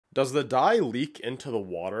Does the dye leak into the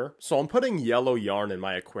water? So I'm putting yellow yarn in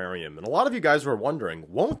my aquarium, and a lot of you guys were wondering,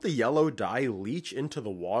 won't the yellow dye leach into the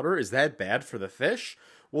water? Is that bad for the fish?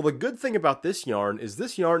 Well, the good thing about this yarn is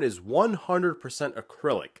 100%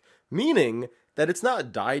 acrylic, meaning that it's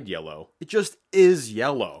not dyed yellow. It just is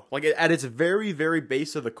yellow. Like at its very, very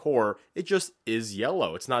base of the core, it just is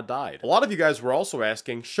yellow. It's not dyed. A lot of you guys were also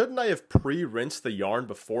asking, shouldn't I have pre-rinsed the yarn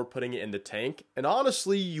before putting it in the tank? And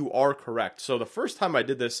honestly, you are correct. So the first time I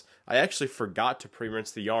did this, I actually forgot to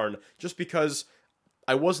pre-rinse the yarn just because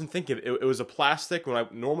I wasn't thinking it was a plastic. When I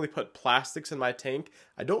normally put plastics in my tank,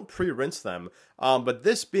 I don't pre-rinse them. But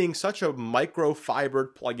this being such a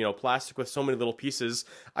microfibered, plastic with so many little pieces,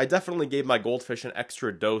 I definitely gave my goldfish an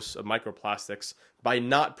extra dose of microplastics by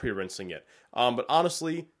not pre-rinsing it. But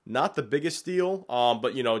honestly, not the biggest deal.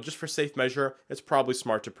 But just for safe measure, it's probably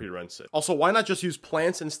smart to pre-rinse it. Also, why not just use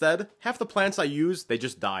plants instead? Half the plants I use, they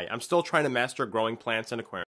just die. I'm still trying to master growing plants in aquariums.